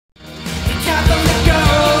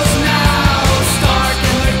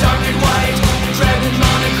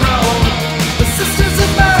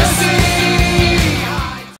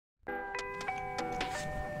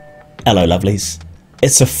Hello lovelies.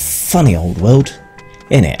 It's a funny old world,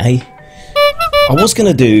 isn't it, eh? I was going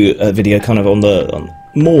to do a video kind of on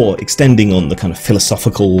more extending on the kind of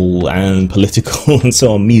philosophical and political and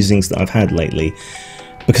so on musings that I've had lately,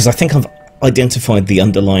 because I think I've identified the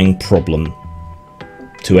underlying problem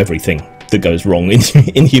to everything that goes wrong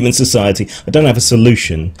in human society. I don't have a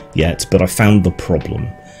solution yet, but I found the problem.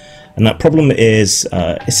 And that problem is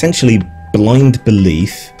essentially blind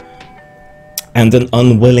belief and an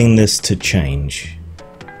unwillingness to change.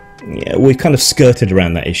 Yeah, we've kind of skirted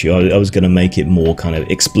around that issue. I was going to make it more kind of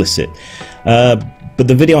explicit. But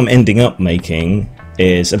the video I'm ending up making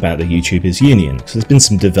is about the YouTubers Union, because there's been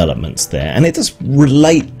some developments there, and it does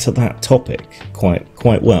relate to that topic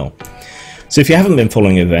quite well. So if you haven't been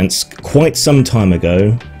following events, quite some time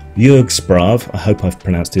ago, Joerg Sprave, I hope I've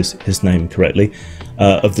pronounced his name correctly,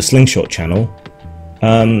 of the Slingshot channel,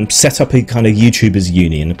 set up a kind of YouTubers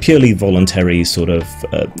Union, a purely voluntary sort of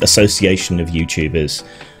association of YouTubers,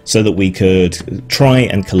 so that we could try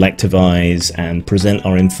and collectivize and present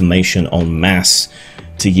our information en masse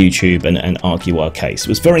to YouTube and argue our case. It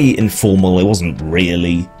was very informal. It wasn't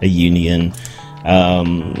really a union,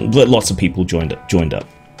 but lots of people joined up,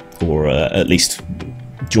 or at least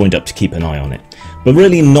joined up to keep an eye on it. But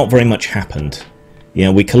really not very much happened. You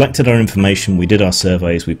know, we collected our information, we did our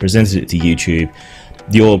surveys, we presented it to YouTube.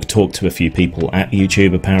 Joerg talked to a few people at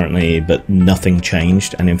YouTube apparently, but nothing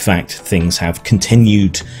changed, and in fact things have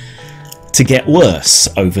continued to get worse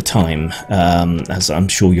over time. As I'm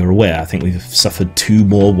sure you're aware, I think we've suffered 2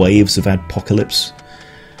 more waves of apocalypse.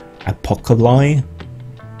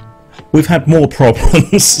 We've had more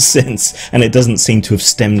problems since, and it doesn't seem to have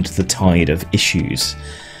stemmed the tide of issues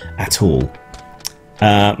at all.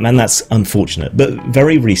 And that's unfortunate. But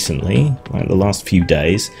very recently, like the last few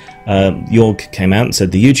days, Joerg came out and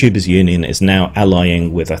said the YouTubers Union is now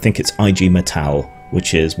allying with, I think it's IG Metall,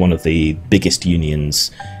 which is one of the biggest unions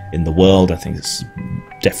in the world. I think it's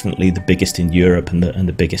definitely the biggest in Europe and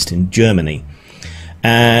the biggest in Germany.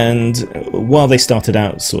 And while they started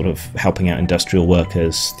out sort of helping out industrial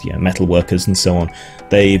workers, metal workers and so on,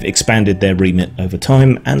 they've expanded their remit over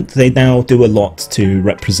time, and they now do a lot to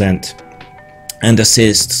represent and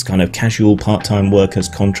assist kind of casual part-time workers,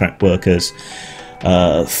 contract workers,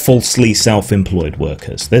 falsely self-employed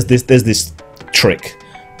workers. There's this trick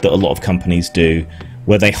that a lot of companies do,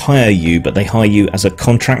 where they hire you, but they hire you as a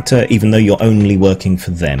contractor even though you're only working for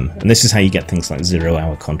them. And this is how you get things like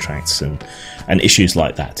 0-hour contracts and issues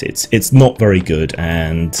like that. It's not very good,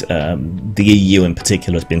 and the EU in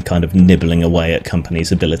particular has been kind of nibbling away at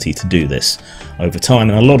companies' ability to do this over time,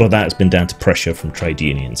 and a lot of that has been down to pressure from trade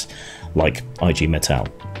unions like IG Metall.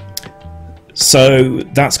 So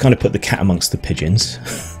that's kind of put the cat amongst the pigeons.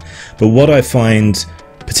 But what I find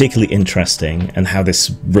particularly interesting, and how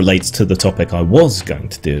this relates to the topic I was going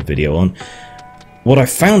to do a video on, what I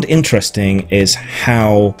found interesting is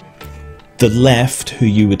how the left, who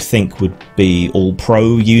you would think would be all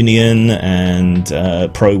pro-union and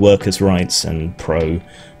pro-workers' rights and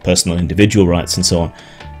pro-personal individual rights and so on,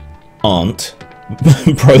 aren't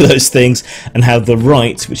pro those things, and how the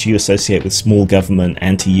right, which you associate with small government,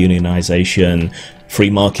 anti-unionisation, free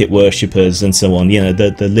market worshippers and so on,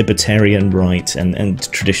 the libertarian right and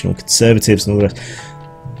traditional conservatives and all that,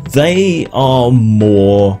 they are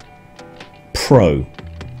more pro,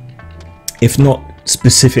 if not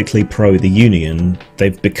specifically pro the union.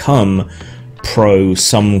 They've become pro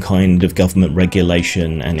some kind of government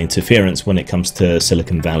regulation and interference when it comes to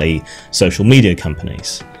Silicon Valley social media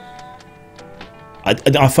companies.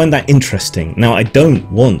 I find that interesting. Now, I don't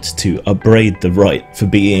want to upbraid the right for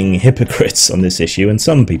being hypocrites on this issue, and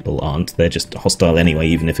some people aren't. They're just hostile anyway,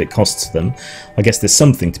 even if it costs them. I guess there's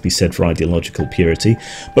something to be said for ideological purity,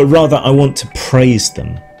 but rather I want to praise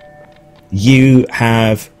them. You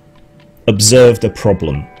have observed a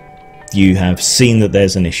problem. You have seen that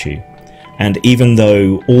there's an issue. And even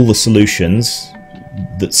though all the solutions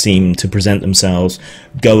that seem to present themselves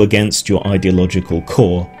go against your ideological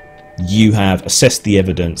core, you have assessed the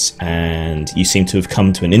evidence, and you seem to have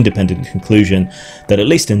come to an independent conclusion that, at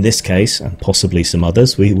least in this case, and possibly some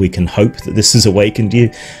others, we can hope that this has awakened you,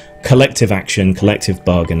 collective action, collective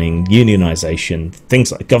bargaining, unionisation,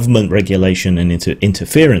 things like government regulation and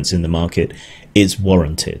interference in the market is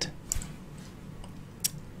warranted.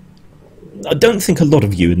 I don't think a lot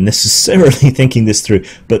of you are necessarily thinking this through,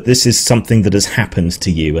 but this is something that has happened to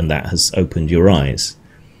you, and that has opened your eyes.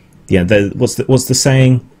 Yeah, what's the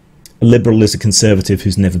saying? A liberal is a conservative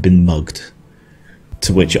who's never been mugged.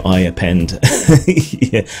 To which I append,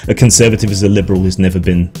 yeah, a conservative is a liberal who's never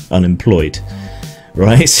been unemployed.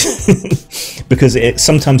 Right? Because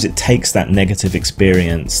sometimes it takes that negative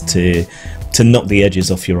experience to to knock the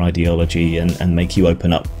edges off your ideology and make you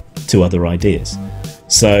open up to other ideas.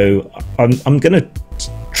 So I'm going to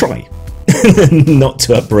try not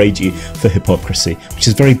to upbraid you for hypocrisy, which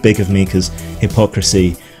is very big of me, because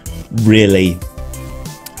hypocrisy really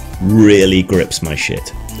grips my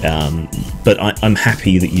shit. But I'm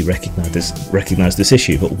happy that you recognize this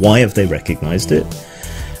issue. But why have they recognized it?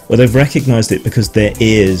 Well, they've recognized it because there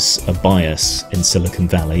is a bias in Silicon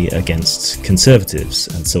Valley against conservatives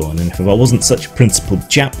and so on. And if I wasn't such a principled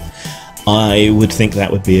chap, I would think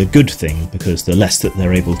that would be a good thing, because the less that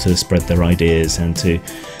they're able to spread their ideas and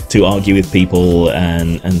to argue with people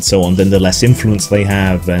and so on, then the less influence they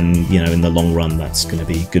have, and you know, in the long run that's going to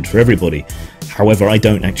be good for everybody. However, I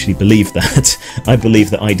don't actually believe that. I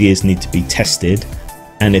believe that ideas need to be tested,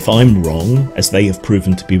 and if I'm wrong, as they have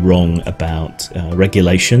proven to be wrong about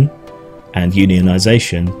regulation and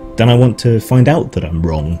unionisation, then I want to find out that I'm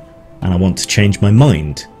wrong, and I want to change my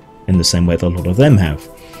mind in the same way that a lot of them have.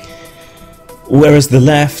 Whereas the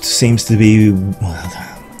left seems to be,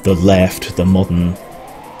 well, the left, the modern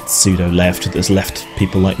pseudo-left that's left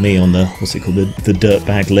people like me on the, what's it called, the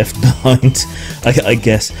dirtbag left behind, I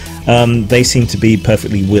guess. They seem to be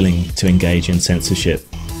perfectly willing to engage in censorship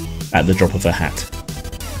at the drop of a hat.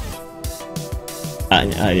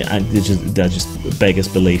 They're just beggars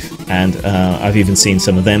belief. And I've even seen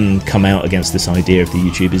some of them come out against this idea of the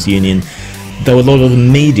YouTubers Union, though a lot of the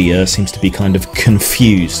media seems to be kind of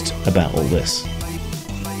confused about all this.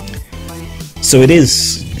 So it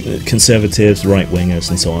is conservatives,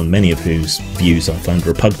 right-wingers and so on, many of whose views I find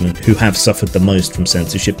repugnant, who have suffered the most from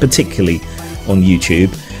censorship, particularly on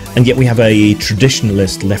YouTube, and yet we have a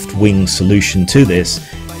traditionalist left-wing solution to this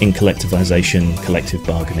in collectivization, collective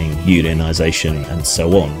bargaining, unionization and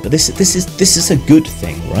so on. But this is a good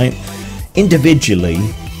thing, right? Individually,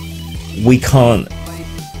 we can't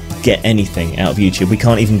get anything out of YouTube. We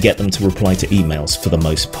can't even get them to reply to emails for the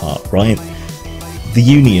most part, right? The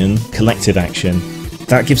union, collective action,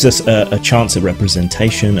 that gives us a chance at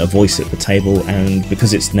representation, a voice at the table, and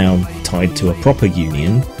because it's now tied to a proper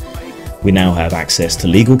union, we now have access to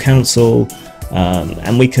legal counsel,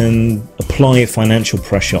 and we can apply financial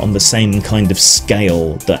pressure on the same kind of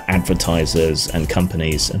scale that advertisers and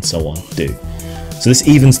companies and so on do. So this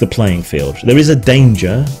evens the playing field. There is a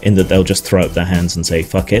danger in that they'll just throw up their hands and say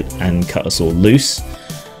fuck it and cut us all loose,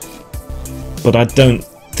 but I don't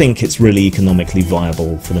think it's really economically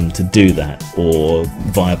viable for them to do that, or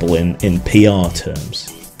viable in PR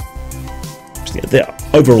terms.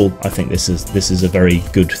 Overall, I think this is a very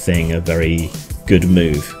good thing, a very good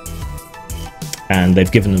move, and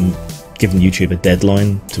they've given YouTube a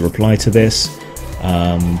deadline to reply to this.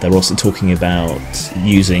 They're also talking about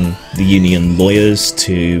using the union lawyers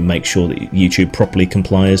to make sure that YouTube properly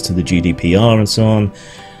complies to the GDPR and so on.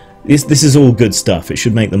 This is all good stuff. It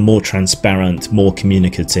should make them more transparent, more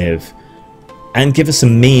communicative, and give us a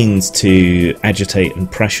means to agitate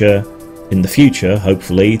and pressure in the future,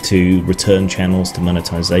 hopefully, to return channels to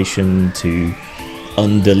monetization, to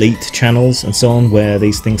undelete channels and so on, where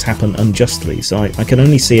these things happen unjustly. So I can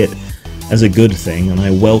only see it as a good thing, and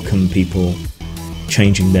I welcome people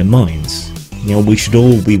changing their minds. You know, we should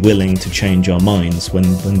all be willing to change our minds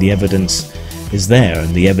when the evidence is there,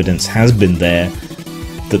 and the evidence has been there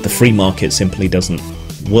that the free market simply doesn't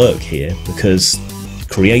work here, because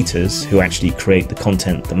creators who actually create the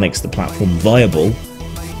content that makes the platform viable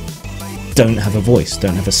don't have a voice,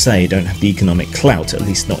 don't have a say, don't have the economic clout, at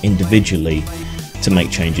least not individually, to make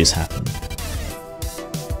changes happen.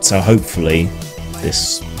 So hopefully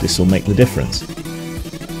this will make the difference.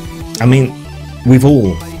 I mean, we've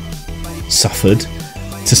all suffered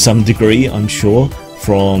to some degree, I'm sure,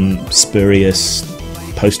 from spurious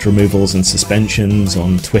post removals and suspensions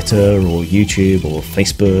on Twitter or YouTube or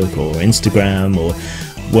Facebook or Instagram or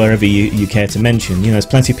wherever you care to mention. You know, there's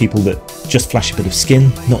plenty of people that just flash a bit of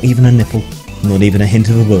skin, not even a nipple, not even a hint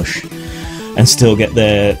of a bush, and still get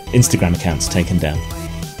their Instagram accounts taken down.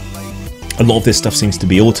 A lot of this stuff seems to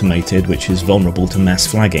be automated, which is vulnerable to mass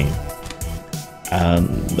flagging.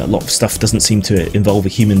 A lot of stuff doesn't seem to involve a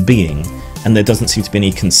human being, and there doesn't seem to be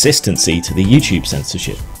any consistency to the YouTube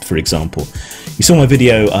censorship, for example. You saw my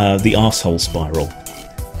video, the arsehole spiral,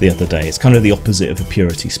 the other day. It's kind of the opposite of a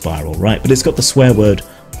purity spiral, right? But it's got the swear word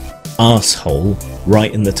arsehole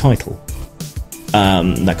right in the title.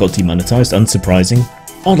 That got demonetized, unsurprising.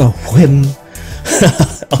 On a whim,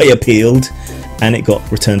 I appealed, and it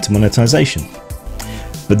got returned to monetization.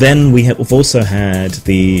 But then we have also had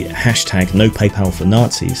the hashtag no PayPal for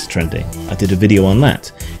Nazis trending. I did a video on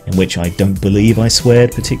that, in which I don't believe I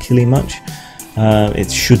sweared particularly much. It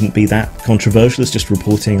shouldn't be that controversial, it's just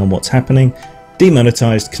reporting on what's happening.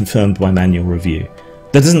 Demonetized, confirmed by manual review.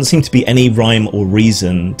 There doesn't seem to be any rhyme or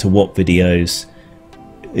reason to what videos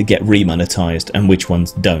get remonetized and which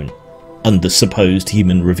ones don't, under supposed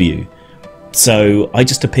human review. So I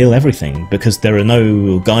just appeal everything, because there are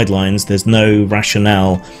no guidelines, there's no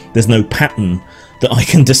rationale, there's no pattern that I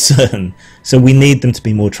can discern. So we need them to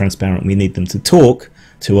be more transparent, we need them to talk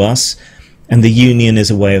to us, and the union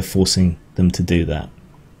is a way of forcing them to do that.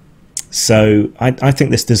 So I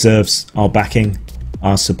think this deserves our backing,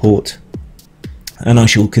 our support, and I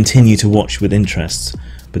shall continue to watch with interest.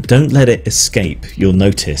 But don't let it escape your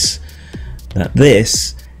notice that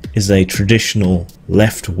this is a traditional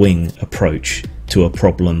left-wing approach to a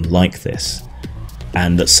problem like this,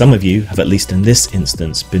 and that some of you have, at least in this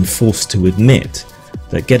instance, been forced to admit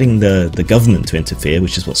that getting the government to interfere,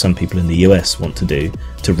 which is what some people in the US want to do,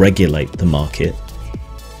 to regulate the market,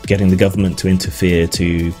 getting the government to interfere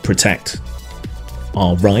to protect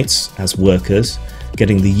our rights as workers,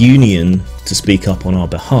 getting the union to speak up on our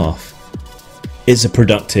behalf, is a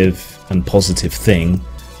productive and positive thing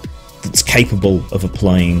that's capable of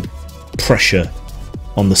applying pressure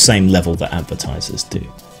on the same level that advertisers do.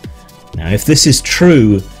 Now, if this is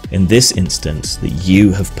true in this instance that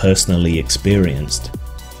you have personally experienced,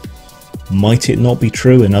 might it not be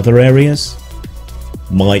true in other areas?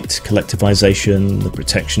 Might collectivization, the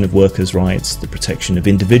protection of workers' rights, the protection of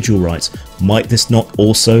individual rights, might this not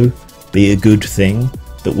also be a good thing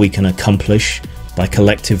that we can accomplish by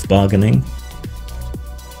collective bargaining?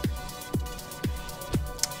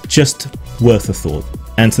 Just worth a thought.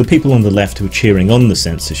 And to the people on the left who are cheering on the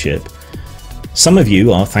censorship, some of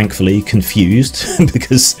you are thankfully confused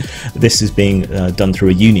because this is being done through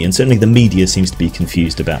a union. Certainly the media seems to be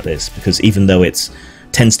confused about this, because even though it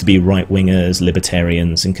tends to be right-wingers,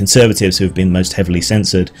 libertarians and conservatives who have been most heavily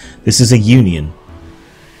censored, this is a union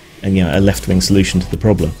and, you know, a left-wing solution to the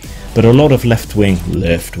problem. But a lot of left-wing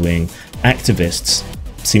activists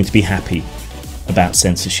seem to be happy about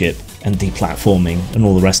censorship and deplatforming and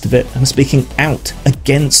all the rest of it, and speaking out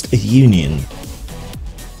against a union.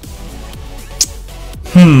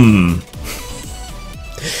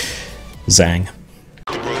 Zang.